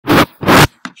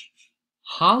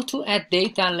how to add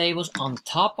data labels on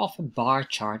top of a bar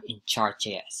chart in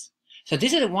Chart.js. So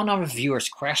this is one of our viewers'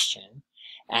 question,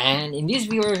 and in this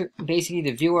viewer, basically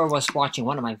the viewer was watching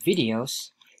one of my videos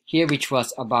here, which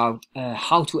was about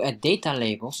how to add data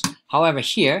labels. However,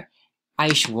 here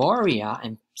Aishwarya,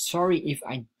 I'm sorry if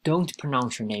I don't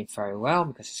pronounce your name very well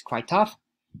because it's quite tough,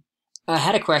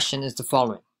 had a question is the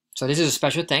following. So this is a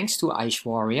special thanks to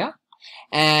Aishwarya,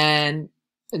 and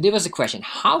there was a question: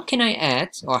 how can I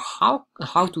add, or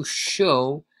how to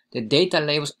show the data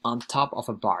labels on top of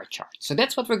a bar chart? So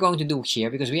that's what we're going to do here,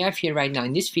 because we have here right now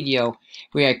in this video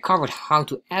where I covered how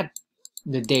to add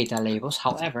the data labels.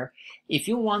 However, if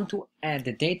you want to add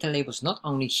the data labels not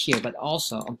only here but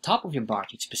also on top of your bar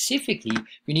chart specifically,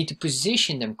 you need to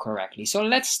position them correctly. So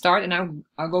let's start, and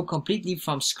I'll go completely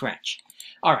from scratch.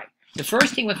 All right, the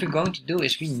first thing what we're going to do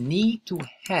is we need to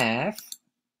have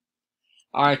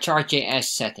our Chart.js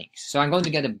settings. So I'm going to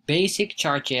get a basic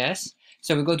Chart.js.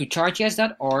 So we go to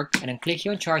chartjs.org and then click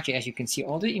here on Chart.js. You can see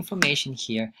all the information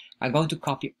here. I'm going to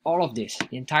copy all of this,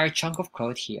 the entire chunk of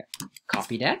code here.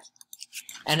 Copy that.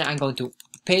 And I'm going to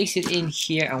paste it in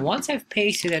here. And once I've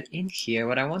pasted it in here,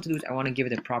 what I want to do is I want to give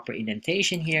it a proper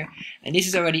indentation here. And this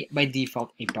is already by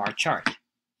default a bar chart.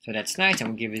 So that's nice.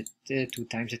 I'm going to give it 2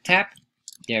 times a tap.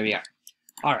 There we are.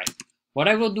 All right. What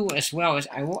I will do as well is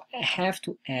I will have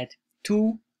to add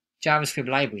 2 JavaScript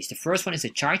libraries. The first one is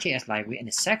the Chart.js library, and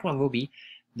the second one will be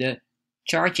the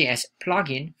Chart.js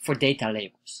plugin for data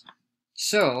labels.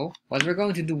 So what we're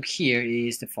going to do here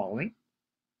is the following.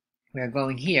 We're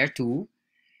going here to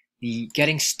the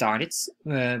Getting Started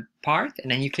part,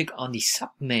 and then you click on the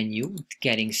sub-menu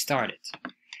Getting Started.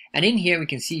 And in here we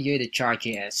can see here the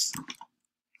Chart.js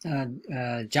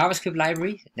JavaScript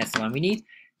library. That's the one we need.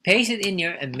 Paste it in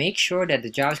here and make sure that the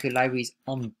JavaScript library is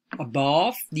on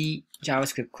above the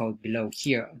JavaScript code below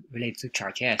here related to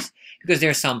Chart.js, because there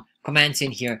are some commands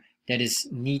in here that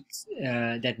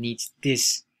needs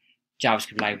this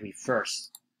JavaScript library first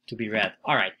to be read.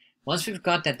 All right. Once we've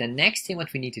got that, the next thing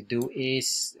what we need to do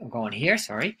is go on here.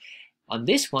 Sorry, on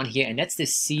this one here, and that's the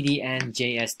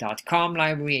cdnjs.com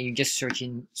library, and you just search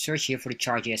here for the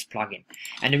Chart.js plugin.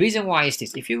 And the reason why is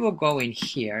this: if you will go in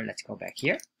here, let's go back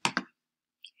here.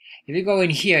 If you go in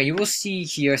here, you will see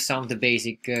here some of the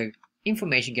basic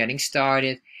information getting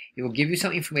started. It will give you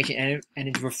some information, and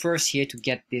it refers here to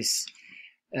get this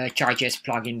Chart.js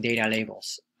plugin data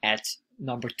labels at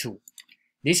number 2.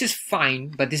 This is fine,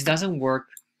 but this doesn't work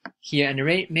here. And the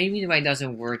main reason why it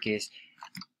doesn't work is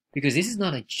because this is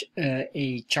not a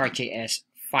Chart.js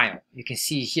file. You can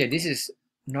see here, this is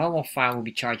normal file will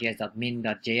be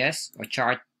chartjs.min.js or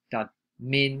chart.min.js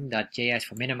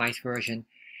for minimized version.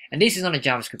 And this is not a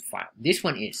JavaScript file. This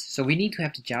one is. So we need to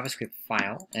have the JavaScript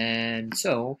file. And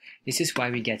so this is why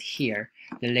we get here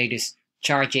the latest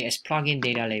Chart.js plugin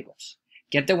data labels.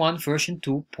 Get the one version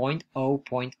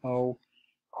 2.0.0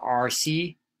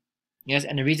 RC. Yes,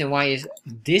 and the reason why is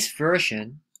this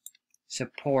version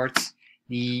supports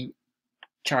the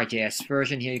Chart.js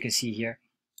version. Here you can see here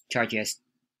Chart.js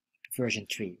version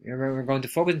 3. We're going to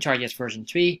focus on Chart.js version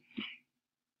 3,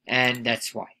 and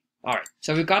that's why. Alright,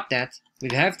 so we got that. We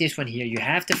have this one here. You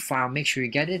have the file. Make sure you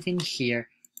get it in here.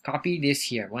 Copy this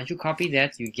here. Once you copy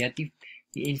that, you get the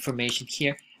information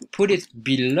here. Put it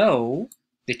below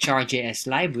the Chart.js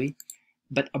library,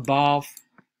 but above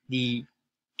the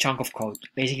chunk of code.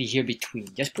 Basically here between.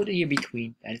 Just put it here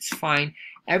between. That's fine.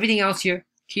 Everything else here,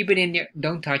 keep it in there.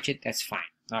 Don't touch it. That's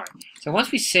fine. Alright, so once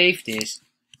we save this,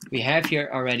 we have here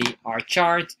already our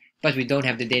chart, but we don't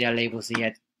have the data labels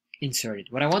yet inserted.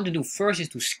 What I want to do first is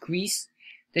to squeeze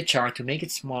the chart to make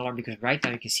it smaller, because right now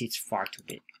you can see it's far too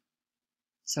big.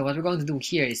 So what we're going to do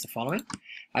here is the following.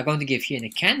 I'm going to give here in the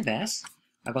canvas,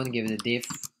 I'm going to give it a div,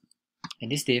 and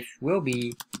this div will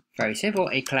be very simple,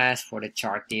 a class for the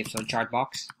chart div, so chart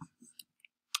box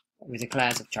with a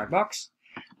class of chart box.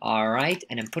 Alright,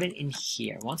 and then put it in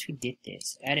here. Once we did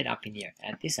this, add it up in here,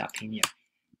 add this up in here.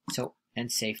 So,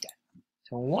 and save that.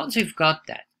 So once we've got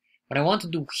that, what I want to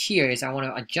do here is I want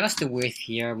to adjust the width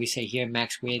here. We say here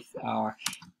max width, or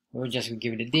we're just going to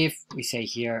give it a div. We say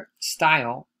here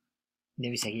style, and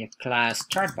then we say here class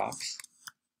chart box,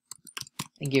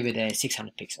 and give it a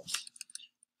 600 pixels.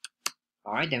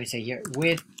 Alright, then we say here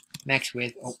width, max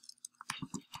width,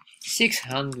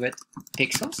 600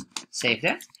 pixels. Save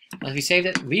that. Once we save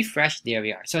that, refresh, there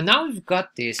we are. So now we've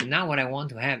got this, and now what I want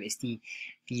to have is the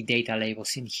data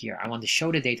labels in here. I want to show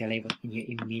the data labels in here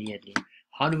immediately.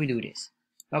 How do we do this?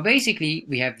 Well, basically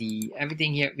we have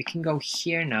everything here. We can go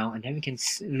here now, and then we can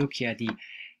look here at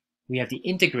we have the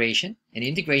integration, and the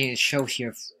integration shows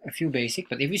here a few basic.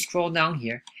 But if we scroll down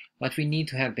here, what we need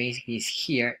to have basically is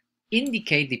here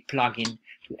indicate the plugin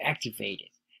to activate it.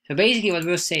 So basically what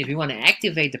we'll say is we want to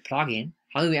activate the plugin.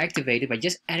 How do we activate it? By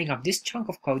just adding up this chunk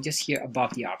of code just here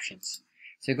above the options.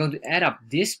 So we're going to add up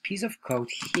this piece of code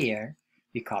here.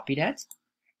 We copy that,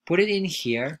 put it in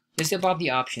here, just above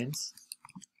the options,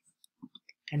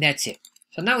 and that's it.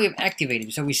 So now we have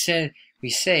activated. So we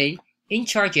say in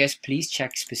Chart.js, please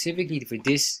check specifically for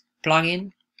this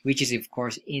plugin, which is of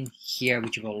course in here,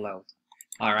 which will load.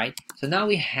 All right. So now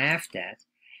we have that.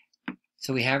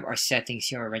 So we have our settings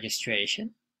here, our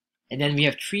registration, and then we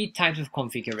have 3 types of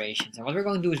configurations. And what we're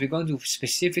going to do is we're going to do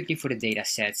specifically for the data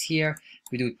sets here.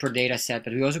 We do it per data set,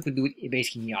 but we also could do it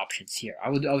basically in the options here. I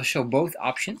will show both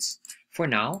options for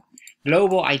now.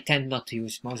 Global I tend not to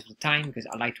use most of the time because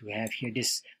I like to have here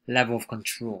this level of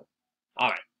control. All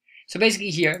right. So basically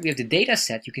here we have the data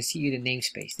set. You can see here the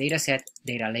namespace, data set,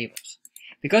 data labels.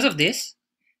 Because of this,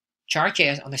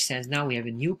 Chart.js understands now we have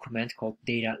a new command called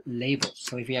data labels.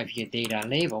 So if we have here data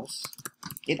labels,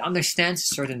 it understands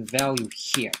a certain value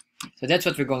here. So that's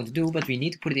what we're going to do, but we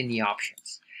need to put it in the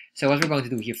options. So what we're going to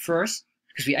do here first,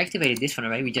 because we activated this one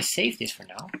already, we just saved this for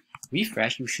now.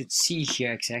 Refresh, you should see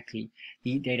here exactly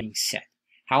the data being set.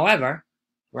 However,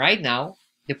 right now,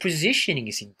 the positioning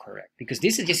is incorrect because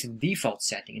this is just a default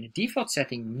setting. And the default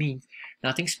setting means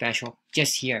nothing special,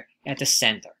 just here at the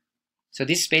center. So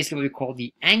this is basically what we call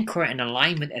the anchor and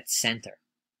alignment at center.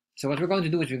 So what we're going to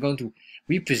do is we're going to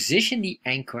reposition the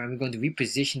anchor and we're going to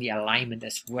reposition the alignment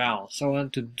as well. So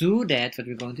to do that, what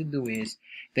we're going to do is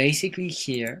basically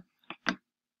here,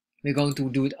 we're going to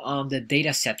do it on the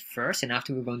data set first, and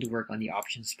after we're going to work on the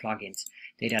options, plugins,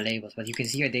 data labels. But you can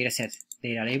see here data set,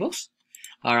 data labels.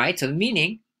 All right, so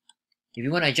meaning if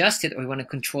you want to adjust it or you want to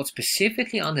control it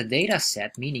specifically on the data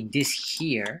set, meaning this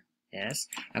here, yes,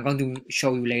 I'm going to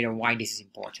show you later why this is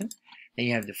important. Then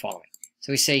you have the following.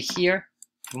 So we say here,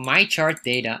 for my chart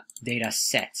data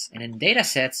sets. And in data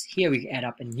sets, here we add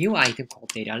up a new item called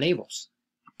data labels.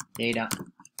 Data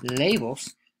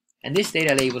labels. And this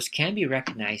data labels can be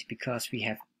recognized because we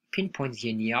have pinpointed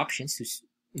here in the options,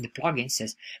 in the plugin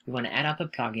says we want to add up a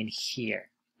plugin here.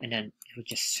 And then it will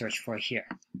just search for here.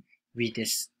 Read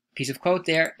this piece of code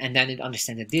there, and then it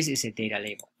understands that this is a data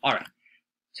label. All right.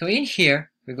 So in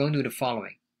here, we're going to do the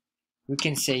following. We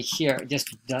can say here, just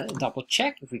to double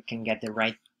check if we can get the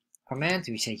right command.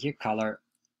 We say here color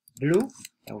blue.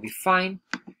 That will be fine.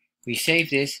 We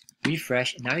save this,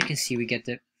 refresh, and now you can see we get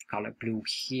the color blue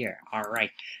here. All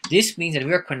right. This means that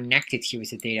we're connected here with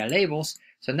the data labels.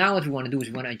 So now what we want to do is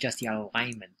we want to adjust the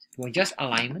alignment. To adjust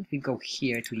alignment, we go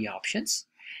here to the options.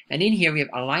 And in here we have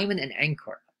alignment and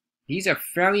anchor. These are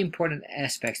very important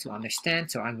aspects to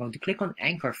understand. So I'm going to click on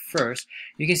anchor first.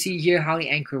 You can see here how the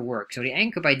anchor works. So the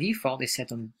anchor by default is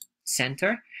set on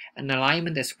center and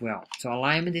alignment as well. So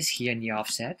alignment is here in the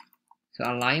offset. So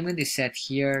alignment is set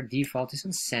here. Default is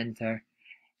on center.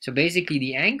 So basically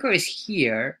the anchor is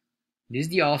here. This is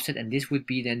the offset, and this would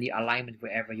be then the alignment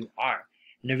wherever you are.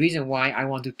 And the reason why I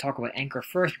want to talk about anchor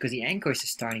first, because the anchor is the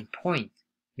starting point.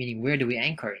 Meaning where do we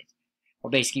anchor it? Or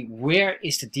basically where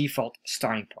is the default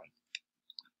starting point?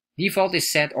 Default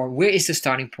is set, or where is the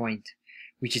starting point,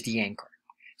 which is the anchor.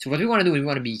 So what we want to do is we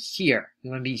want to be here.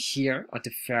 We want to be here at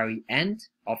the very end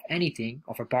of anything,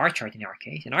 of a bar chart in our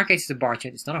case. In our case, it's a bar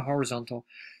chart. It's not a horizontal.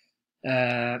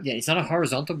 It's not a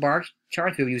horizontal bar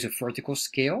chart. We'll use a vertical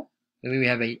scale. Then we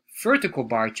have a vertical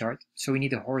bar chart, so we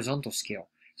need a horizontal scale.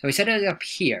 So we set it up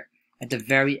here at the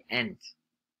very end.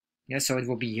 Yeah, so it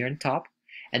will be here on top.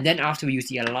 And then after we use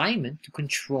the alignment to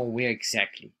control where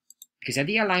exactly. Because if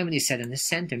the alignment is set in the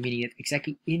center, meaning that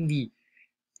exactly in the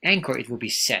anchor it will be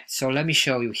set. So let me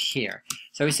show you here.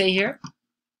 So we say here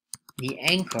the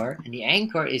anchor, and the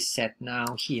anchor is set now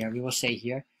here. We will say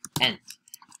here end.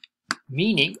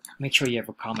 Meaning, make sure you have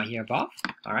a comma here above,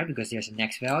 all right, because there's a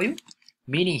next value.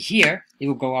 Meaning here, it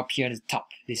will go up here at the top.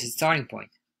 This is the starting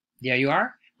point. There you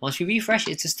are. Once we refresh,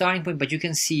 it's a starting point, but you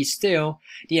can see still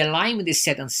the alignment is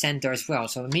set on center as well.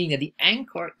 So meaning that the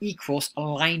anchor equals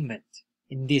alignment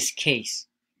in this case.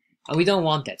 And we don't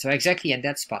want that. So exactly at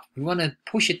that spot, we want to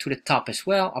push it to the top as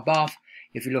well, above.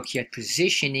 If you look here at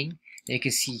positioning, then you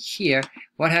can see here,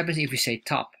 what happens if we say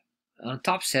top? On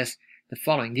top says the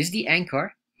following. This is the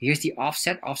anchor. Here's the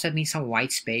offset. Offset means some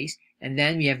white space. And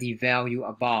then we have the value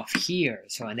above here.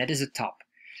 So, and that is the top.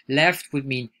 Left would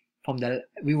mean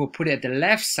we will put it at the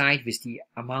left side with the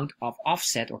amount of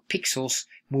offset or pixels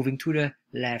moving to the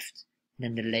left,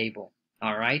 and then the label.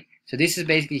 All right. So this is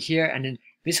basically here. And then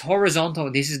this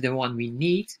horizontal, this is the one we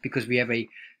need because we have a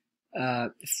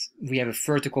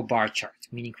vertical bar chart,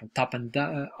 meaning from top and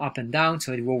up and down.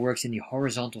 So it will work in the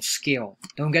horizontal scale.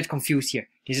 Don't get confused here.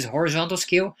 This is horizontal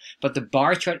scale, but the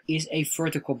bar chart is a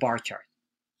vertical bar chart.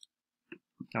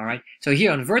 All right. So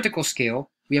here on vertical scale,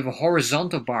 we have a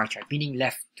horizontal bar chart, meaning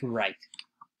left to right.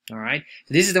 All right.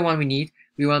 So this is the one we need.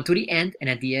 We want to the end, and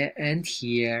at the end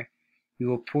here, we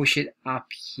will push it up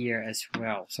here as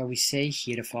well. So we say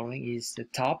here the following is the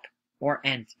top or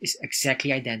end is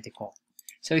exactly identical.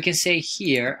 So we can say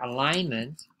here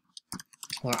alignment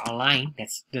or align,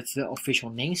 that's the official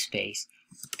namespace,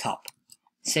 top.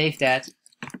 Save that,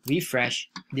 refresh,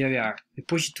 there we are. We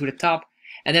push it to the top,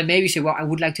 and then maybe say, well, I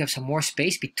would like to have some more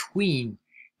space between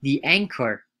the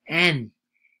anchor and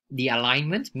the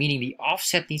alignment, meaning the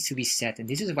offset needs to be set. And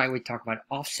this is why we talk about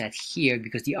offset here,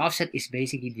 because the offset is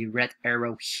basically the red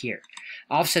arrow here.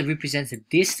 Offset represents the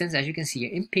distance, as you can see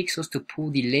here, in pixels to pull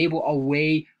the label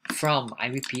away from, I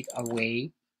repeat,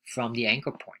 away from the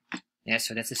anchor point. Yeah,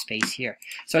 so that's the space here.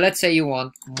 So let's say you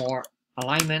want more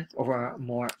alignment or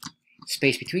more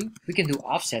space between. We can do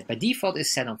offset. By default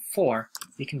is set on 4.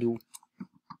 We can do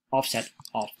offset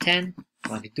of 10.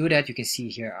 When we do that, you can see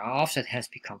here our offset has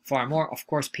become far more. Of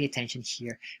course, pay attention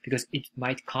here because it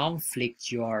might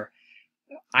conflict your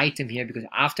item here, because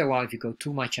after a while, if you go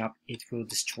too much up, it will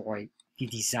destroy the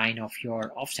design of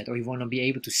your offset, or you won't be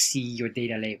able to see your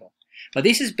data label. But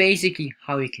this is basically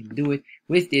how you can do it.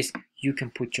 With this, you can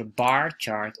put your bar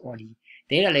chart or the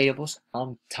data labels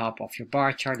on top of your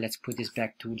bar chart. Let's put this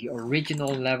back to the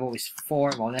original level is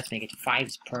 4. Well, let's make it 5.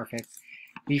 It's perfect.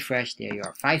 Refresh. There you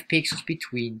are. 5 pixels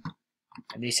between.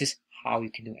 And this is how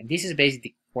you can do it. And this is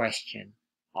basically the question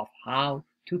of how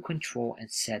to control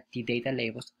and set the data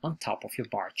labels on top of your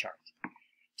bar chart.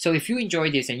 So if you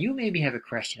enjoyed this and you maybe have a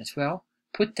question as well,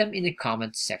 put them in the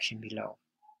comments section below.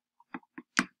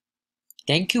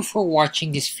 Thank you for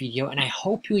watching this video, and I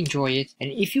hope you enjoy it.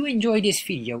 And if you enjoy this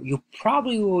video, you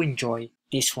probably will enjoy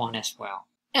this one as well.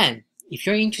 And if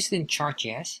you're interested in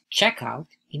Chart.js, check out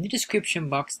in the description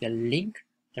box the link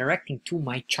directing to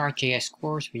my Chart.js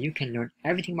course where you can learn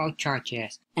everything about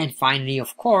Chart.js. And finally,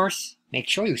 of course, make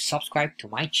sure you subscribe to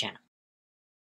my channel.